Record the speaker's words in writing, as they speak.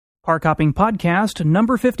Park Hopping Podcast,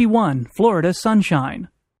 number 51, Florida Sunshine.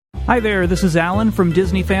 Hi there, this is Alan from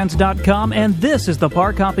DisneyFans.com, and this is the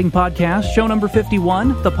Park Hopping Podcast, show number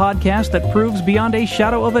 51, the podcast that proves beyond a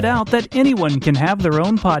shadow of a doubt that anyone can have their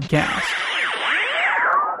own podcast.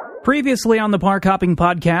 Previously on the Park Hopping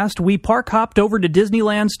Podcast, we park hopped over to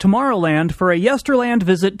Disneyland's Tomorrowland for a Yesterland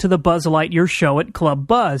visit to the Buzz Lightyear show at Club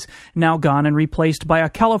Buzz, now gone and replaced by a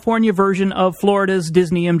California version of Florida's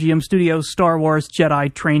Disney MGM Studios Star Wars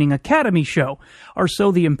Jedi Training Academy show, or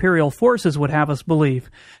so the Imperial Forces would have us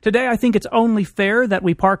believe. Today, I think it's only fair that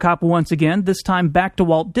we park hop once again, this time back to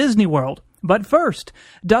Walt Disney World. But first,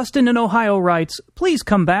 Dustin in Ohio writes, "Please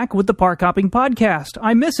come back with the Park Hopping Podcast.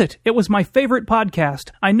 I miss it. It was my favorite podcast.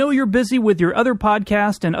 I know you're busy with your other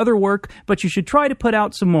podcast and other work, but you should try to put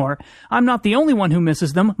out some more. I'm not the only one who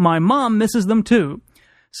misses them. My mom misses them too."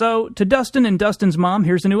 So, to Dustin and Dustin's mom,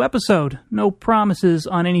 here's a new episode. No promises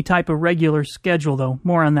on any type of regular schedule, though.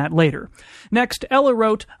 More on that later. Next, Ella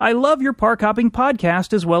wrote, "I love your Park Hopping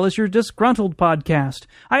Podcast as well as your Disgruntled Podcast.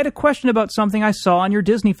 I had a question about something I saw on your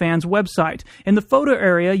Disney Fans website. In the photo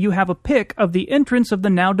area, you have a pic of the entrance of the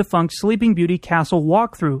now-defunct Sleeping Beauty Castle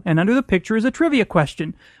walkthrough, and under the picture is a trivia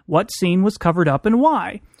question. What scene was covered up and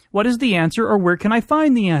why? What is the answer, or where can I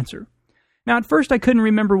find the answer?" Now, at first I couldn't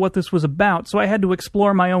remember what this was about, so I had to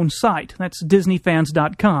explore my own site. That's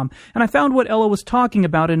DisneyFans.com, and I found what Ella was talking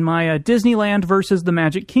about in my Disneyland versus the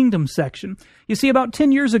Magic Kingdom section. You see, about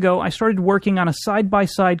 10 years ago, I started working on a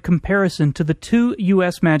side-by-side comparison to the two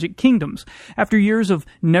U.S. Magic Kingdoms. After years of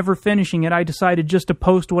never finishing it, I decided just to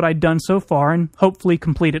post what I'd done so far and hopefully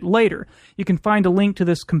complete it later. You can find a link to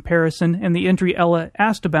this comparison and the entry Ella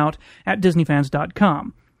asked about at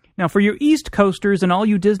DisneyFans.com. Now, for your East Coasters and all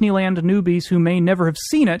you Disneyland newbies who may never have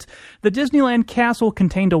seen it, the Disneyland Castle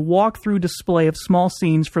contained a walk-through display of small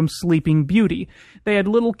scenes from Sleeping Beauty. They had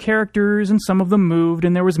little characters, and some of them moved,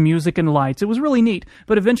 and there was music and lights. It was really neat,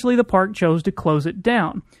 but eventually the park chose to close it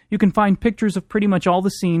down. You can find pictures of pretty much all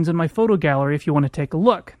the scenes in my photo gallery if you want to take a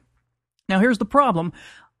look. Now, here's the problem.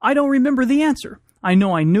 I don't remember the answer. I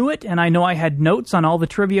know I knew it, and I know I had notes on all the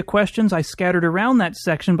trivia questions I scattered around that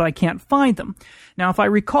section, but I can't find them. Now, if I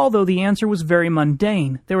recall, though, the answer was very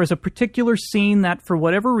mundane. There was a particular scene that, for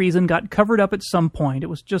whatever reason, got covered up at some point.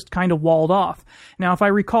 It was just kind of walled off. Now, if I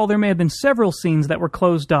recall, there may have been several scenes that were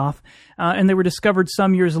closed off, and they were discovered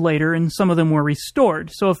some years later, and some of them were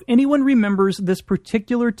restored. So if anyone remembers this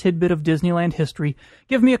particular tidbit of Disneyland history,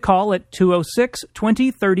 give me a call at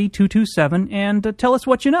 206-2030-227 and tell us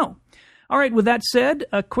what you know. All right, with that said,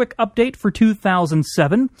 a quick update for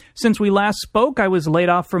 2007. Since we last spoke, I was laid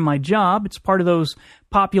off from my job. It's part of those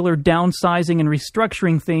popular downsizing and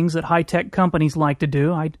restructuring things that high-tech companies like to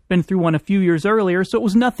do. I'd been through one a few years earlier, so it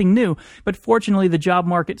was nothing new. But fortunately, the job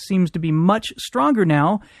market seems to be much stronger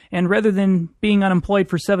now, and rather than being unemployed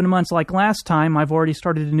for 7 months like last time, I've already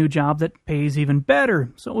started a new job that pays even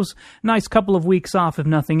better. So it was a nice couple of weeks off, if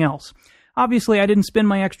nothing else. Obviously, I didn't spend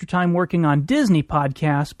my extra time working on Disney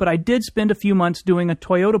podcasts, but I did spend a few months doing a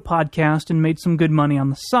Toyota podcast and made some good money on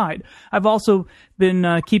the side. I've also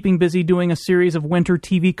been keeping busy doing a series of winter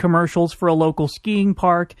TV commercials for a local skiing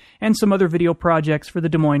park and some other video projects for the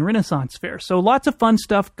Des Moines Renaissance Fair. So lots of fun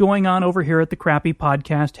stuff going on over here at the Crappy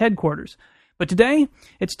Podcast headquarters. But today,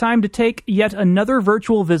 it's time to take yet another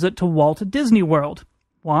virtual visit to Walt Disney World.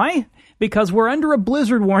 Why? Because we're under a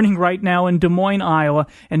blizzard warning right now in Des Moines, Iowa,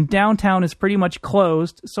 and downtown is pretty much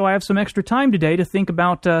closed, so I have some extra time today to think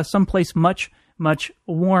about someplace much, much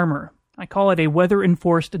warmer. I call it a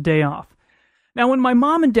weather-enforced day off. Now, when my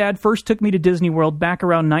mom and dad first took me to Disney World back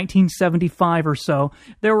around 1975 or so,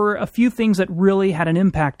 there were a few things that really had an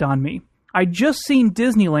impact on me. I'd just seen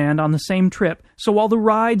Disneyland on the same trip, so while the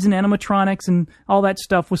rides and animatronics and all that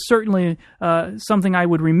stuff was certainly something I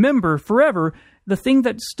would remember forever, the thing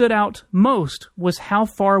that stood out most was how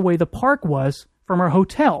far away the park was from our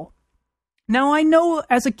hotel. Now, I know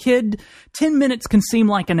as a kid, 10 minutes can seem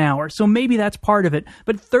like an hour, so maybe that's part of it,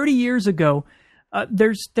 but 30 years ago,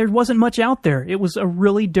 there wasn't much out there. It was a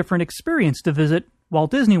really different experience to visit Walt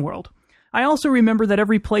Disney World. I also remember that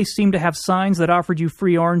every place seemed to have signs that offered you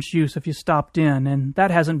free orange juice if you stopped in, and that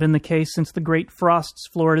hasn't been the case since the great frosts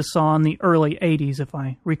Florida saw in the early 80s, if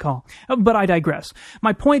I recall. But I digress.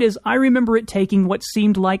 My point is, I remember it taking what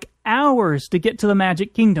seemed like hours to get to the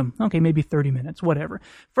Magic Kingdom. Okay, maybe 30 minutes, whatever.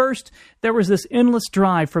 First, there was this endless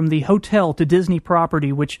drive from the hotel to Disney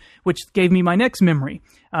property, which gave me my next memory,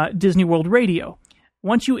 Disney World Radio.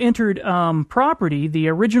 Once you entered property, the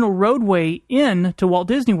original roadway in to Walt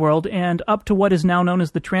Disney World and up to what is now known as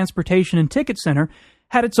the Transportation and Ticket Center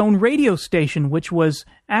had its own radio station, which was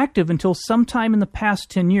active until sometime in the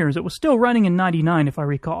past 10 years. It was still running in 99, if I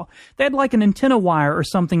recall. They had like an antenna wire or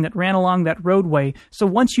something that ran along that roadway, so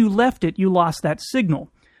once you left it, you lost that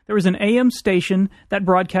signal. There was an AM station that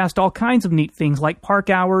broadcast all kinds of neat things like park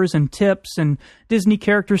hours and tips and Disney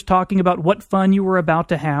characters talking about what fun you were about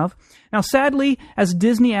to have. Now, sadly, as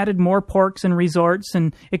Disney added more parks and resorts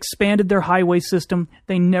and expanded their highway system,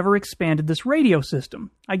 they never expanded this radio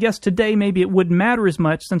system. I guess today maybe it wouldn't matter as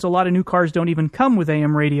much since a lot of new cars don't even come with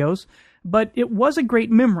AM radios, but it was a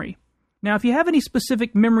great memory. Now, if you have any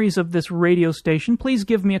specific memories of this radio station, please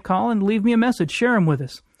give me a call and leave me a message. Share them with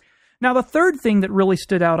us. Now, the third thing that really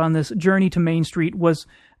stood out on this journey to Main Street was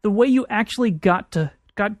the way you actually got to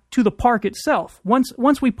the park itself.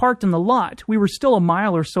 Once we parked in the lot, we were still a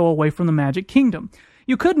mile or so away from the Magic Kingdom.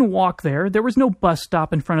 You couldn't walk there. There was no bus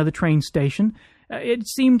stop in front of the train station. It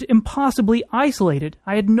seemed impossibly isolated.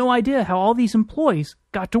 I had no idea how all these employees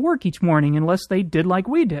got to work each morning unless they did like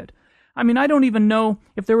we did. I mean, I don't even know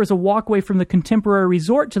if there was a walkway from the Contemporary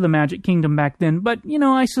Resort to the Magic Kingdom back then, but,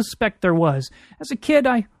 I suspect there was. As a kid,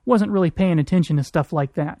 I wasn't really paying attention to stuff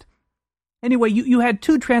like that. Anyway, you had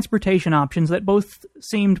two transportation options that both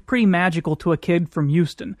seemed pretty magical to a kid from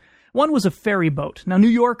Houston. One was a ferry boat. Now, New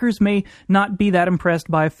Yorkers may not be that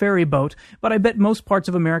impressed by a ferry boat, but I bet most parts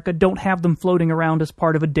of America don't have them floating around as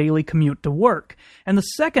part of a daily commute to work. And the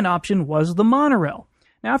second option was the monorail.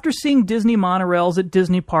 Now, after seeing Disney monorails at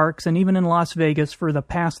Disney parks and even in Las Vegas for the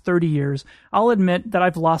past 30 years, I'll admit that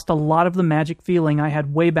I've lost a lot of the magic feeling I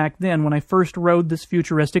had way back then when I first rode this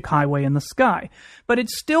futuristic highway in the sky. But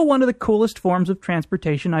it's still one of the coolest forms of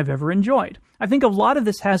transportation I've ever enjoyed. I think a lot of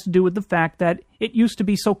this has to do with the fact that it used to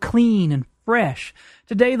be so clean and fresh.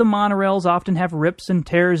 Today, the monorails often have rips and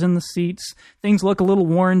tears in the seats, things look a little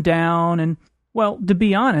worn down, and well, to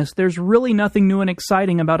be honest, there's really nothing new and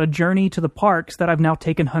exciting about a journey to the parks that I've now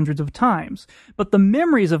taken hundreds of times. But the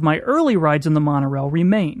memories of my early rides in the monorail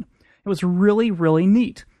remain. It was really, really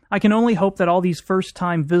neat. I can only hope that all these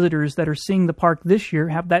first-time visitors that are seeing the park this year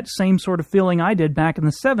have that same sort of feeling I did back in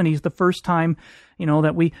the 70s, the first time,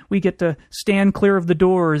 that we get to stand clear of the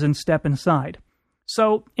doors and step inside.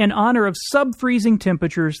 So, in honor of sub-freezing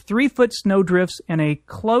temperatures, 3-foot snowdrifts, and a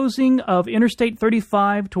closing of Interstate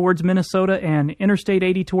 35 towards Minnesota and Interstate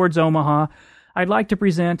 80 towards Omaha, I'd like to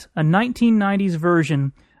present a 1990s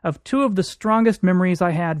version of two of the strongest memories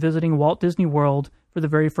I had visiting Walt Disney World for the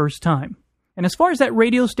very first time. And as far as that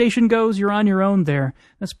radio station goes, you're on your own there.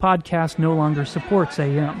 This podcast no longer supports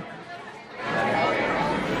AM.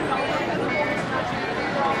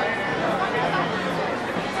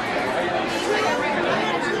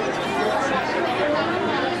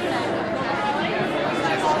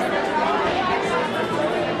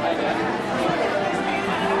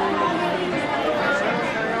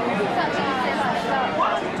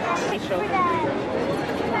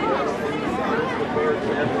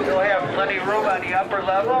 You'll have plenty of room on the upper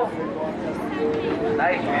level.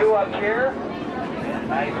 Nice view up here.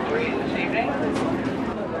 Nice breeze this evening.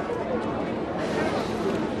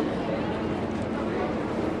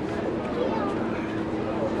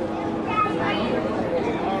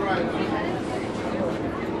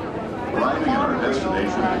 Arriving at our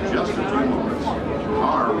destination in just a few moments.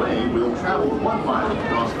 Our way will travel 1 mile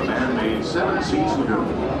across the man-made Seven Seas Lagoon,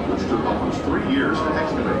 which took almost 3 years to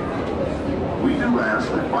excavate. We do ask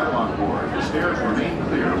that while on board, the stairs remain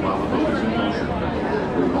clear while the boat is in motion.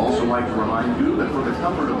 We would also like to remind you that for the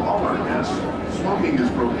comfort of all our guests, smoking is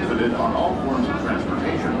prohibited on all forms of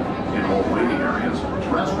transportation, in all waiting areas,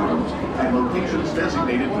 restrooms, and locations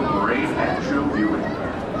designated for parade and show viewing.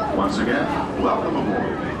 Once again, welcome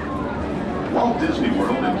aboard. Walt Disney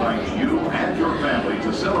World invites you and your family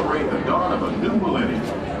to celebrate the dawn of a new millennium.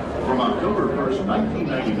 From October 1st,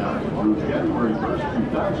 1999 through January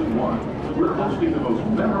 1st, 2001, we're hosting the most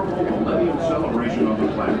memorable Millennium Celebration on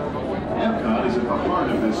the planet. Epcot is at the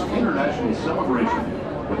heart of this international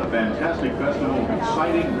celebration with a fantastic festival of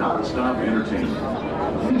exciting, non-stop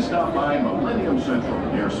entertainment. Please stop by Millennium Central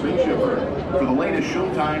near Spaceship Earth for the latest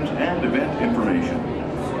showtimes and event information.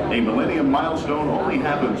 A Millennium milestone only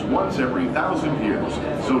happens once every 1,000 years,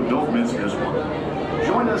 so don't miss this one.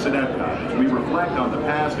 Join us at Epcot as we reflect on the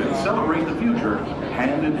past and celebrate the future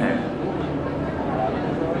hand in hand.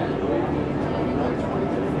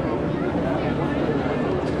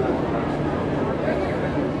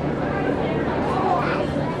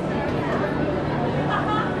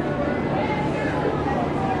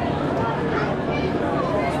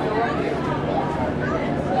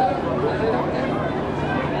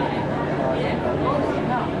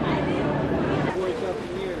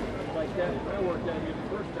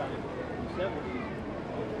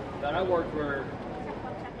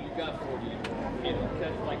 got for you. It'll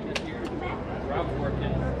cut like this here. Where I'm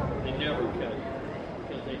working, they never cut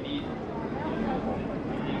because they need.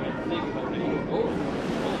 You got to think about it. Oh,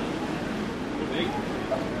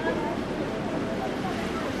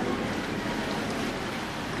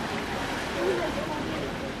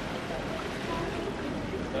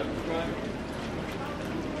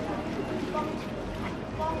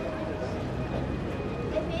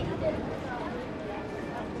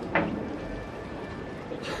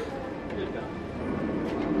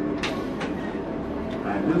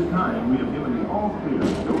 At this time, we have given the all clear to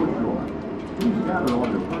go ashore. Please gather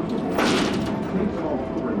on your personal belongings, take all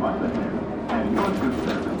children by the hand, and watch your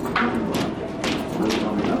step. Those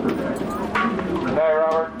on the upper deck. Hey,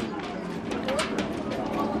 Robert.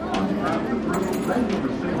 On behalf of the crew, thank you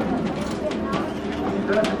for sailing.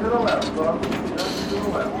 Step to the left, Bob. Step to the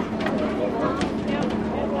left.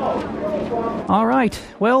 All right.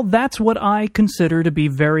 Well, that's what I consider to be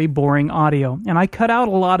very boring audio, and I cut out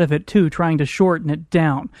a lot of it too, trying to shorten it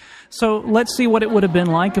down. So let's see what it would have been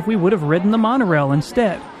like if we would have ridden the monorail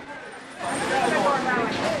instead.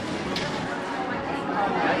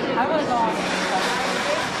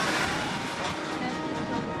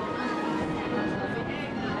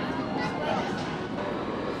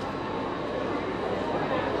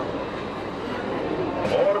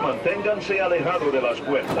 Por manténganse alejados de las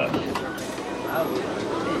puertas.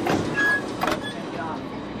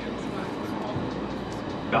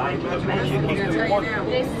 Guide to the Magic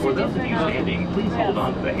Kingdom. For those of you standing, please hold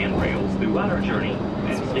on to the handrails throughout our journey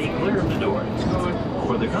and stay clear of the doors.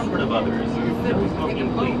 For the comfort of others, no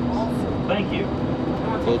smoking, please. Thank you.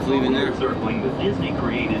 Boats leaving there. Circling the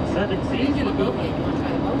Disney-created Seven Seas Lagoon.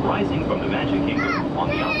 Rising from the Magic Kingdom on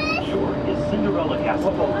the opposite shore is Cinderella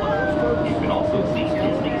Castle. You can also see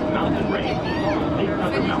Disney's Mountain Range, Big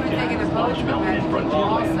Thunder Mountain, Splash Mountain in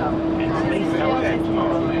Frontierland, and Space Mountain in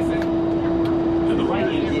Tomorrowland. To the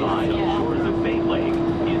right-hand side, on the shores of Bay Lake,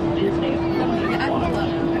 is Disney's London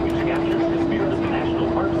Lodge, which captures the spirit of the National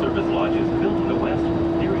Park Service lodges built in the West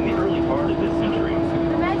during the early part of this century.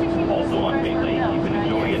 Also on Bay Lake, you can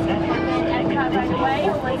enjoy a natural setting at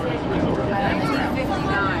Disney's Fort Wilderness Resort.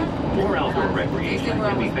 More outdoor recreation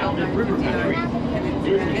can be found at River Country,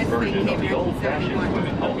 Disney's version of the old-fashioned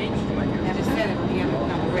swimming hole.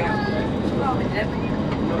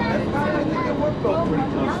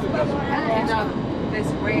 This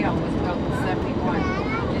rail was built in 71.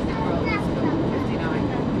 Disney World was built in 59.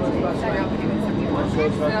 This rail came in 71. So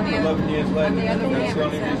it's like 11 years later. On the other That's hand, the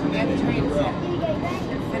only reason they need the rail.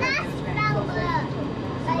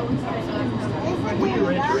 We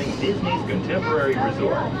are entering Disney's Contemporary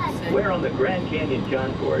Resort, where on the Grand Canyon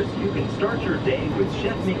Concourse you can start your day with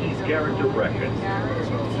Chef Mickey's character breakfast.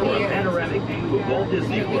 For a panoramic view of Walt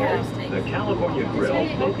Disney World, the California Grill,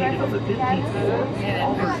 located on the 15th floor,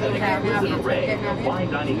 offers an exquisite array of fine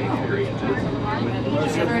dining experiences with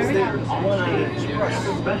each considered on stage as a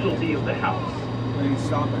specialty of the house. Let's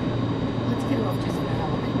get off just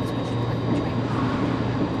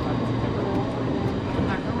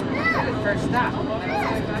for the first stop.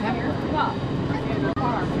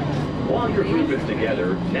 While your group is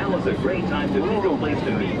together, now is a great time to pick a place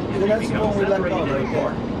to meet if you become separated in the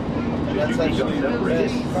park. Should you become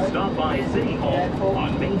separated, stop by City Hall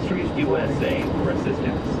on Main Street, USA for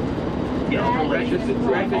assistance. Guest relations at City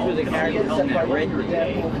Hall can also help you plan your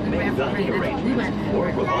day, make dining arrangements, or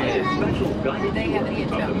provide a special guided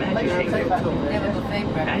tour of the Magic Kingdom.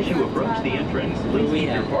 As you approach the entrance, please keep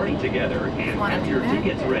your party together and have your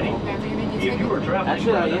tickets ready. If you are traveling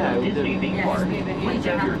from another Disney theme park, please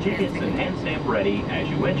have your tickets and hand stamp ready as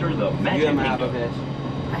you enter the Magic Kingdom.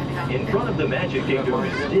 In front of the Magic Kingdom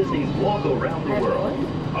is Disney's Walk Around the World,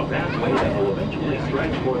 a pathway that will eventually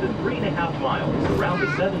stretch more than 3.5 miles around the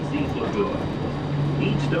Seven Seas Lagoon.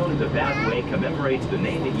 Each stone of the pathway commemorates the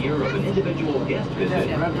name and year of an individual guest visit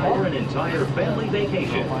or an entire family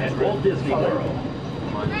vacation at Walt Disney World.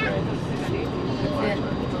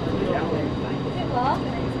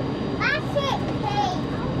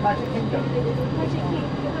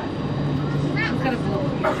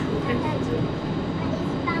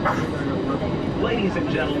 Ladies and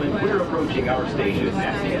gentlemen, we're approaching our station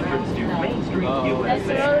at the entrance to Main Street,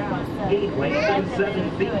 USA. 8 lands and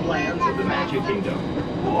 7 themed lands of the Magic Kingdom.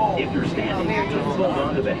 If you're standing, please hold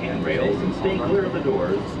on to the handrails and stay clear of the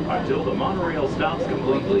doors until the monorail stops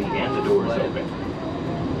completely and the doors open.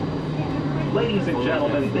 Ladies and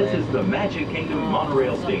gentlemen, this is the Magic Kingdom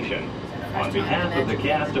Monorail Station. On behalf of the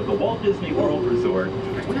cast of the Walt Disney World Resort,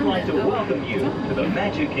 we'd like to welcome you to the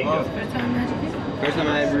Magic Kingdom. First time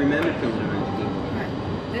I ever remembered coming to Magic Kingdom.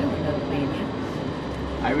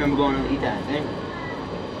 I remember going to eat that thing.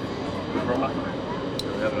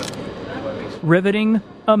 Riveting,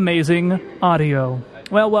 amazing audio.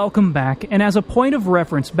 Well, welcome back. And as a point of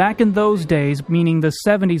reference, back in those days, meaning the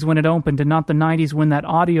 70s when it opened and not the 90s when that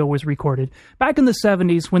audio was recorded, back in the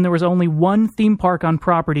 70s when there was only one theme park on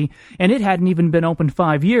property and it hadn't even been open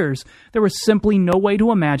 5 years, there was simply no way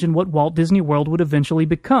to imagine what Walt Disney World would eventually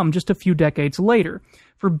become just a few decades later.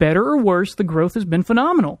 For better or worse, the growth has been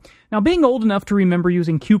phenomenal. Now, being old enough to remember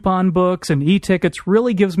using coupon books and e-tickets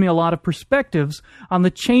really gives me a lot of perspectives on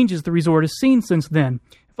the changes the resort has seen since then.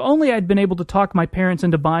 If only I'd been able to talk my parents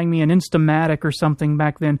into buying me an Instamatic or something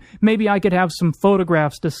back then, maybe I could have some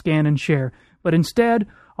photographs to scan and share. But instead,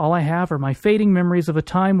 all I have are my fading memories of a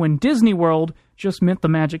time when Disney World just meant the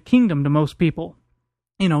Magic Kingdom to most people.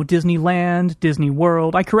 You know, Disneyland, Disney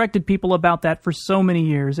World. I corrected people about that for so many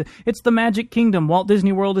years. It's the Magic Kingdom. Walt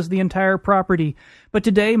Disney World is the entire property. But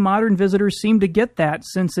today, modern visitors seem to get that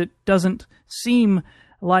since it doesn't seem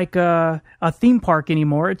like a theme park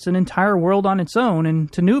anymore. It's an entire world on its own,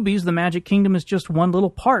 and to newbies, the Magic Kingdom is just one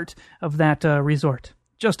little part of that resort.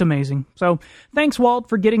 Just amazing. So, thanks, Walt,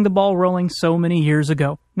 for getting the ball rolling so many years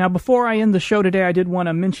ago. Now, before I end the show today, I did want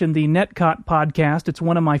to mention the Netcott podcast. It's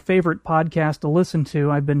one of my favorite podcasts to listen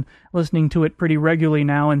to. I've been listening to it pretty regularly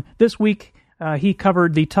now, and this week he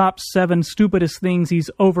covered the top 7 stupidest things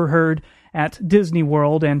he's overheard at Disney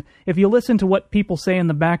World, and if you listen to what people say in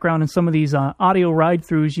the background in some of these audio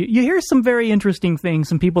ride-throughs, you hear some very interesting things,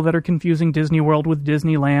 some people that are confusing Disney World with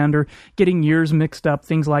Disneyland or getting years mixed up,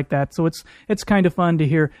 things like that. So it's kind of fun to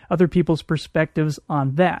hear other people's perspectives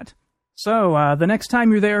on that. So, the next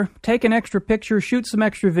time you're there, take an extra picture, shoot some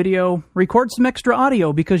extra video, record some extra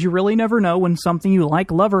audio, because you really never know when something you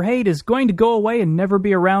like, love, or hate is going to go away and never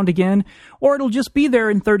be around again, or it'll just be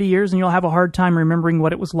there in 30 years and you'll have a hard time remembering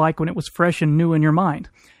what it was like when it was fresh and new in your mind.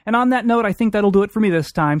 And on that note, I think that'll do it for me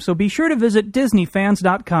this time, so be sure to visit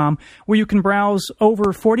DisneyFans.com, where you can browse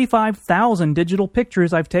over 45,000 digital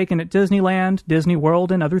pictures I've taken at Disneyland, Disney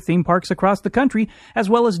World, and other theme parks across the country, as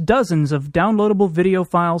well as dozens of downloadable video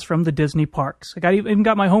files from the Disney parks. I even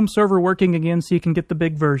got my home server working again so you can get the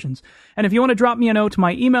big versions. And if you want to drop me a note,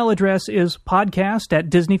 my email address is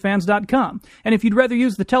podcast@DisneyFans.com. And if you'd rather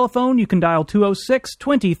use the telephone, you can dial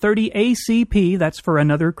 206-2030-ACP, that's for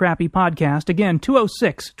Another Crappy Podcast. Again,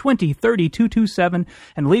 206-2030-227,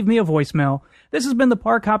 and leave me a voicemail. This has been the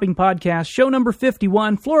Park Hopping Podcast, show number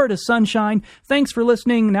 51, Florida Sunshine. Thanks for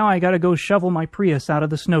listening. Now I gotta go shovel my Prius out of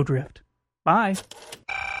the snowdrift. Bye.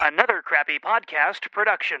 Another Crappy Podcast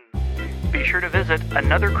production. Be sure to visit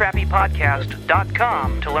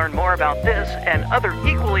anothercrappypodcast.com to learn more about this and other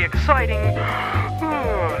equally exciting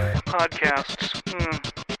podcasts.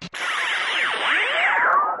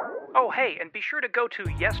 Oh, hey, and be sure to go to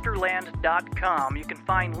yesterland.com. You can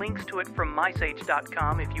find links to it from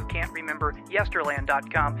mysage.com if you can't remember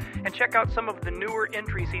yesterland.com, and check out some of the newer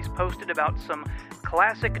entries he's posted about some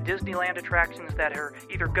classic Disneyland attractions that are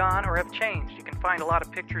either gone or have changed. You can find a lot of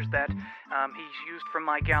pictures that he's used from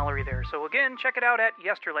my gallery there. So again, check it out at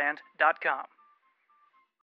yesterland.com.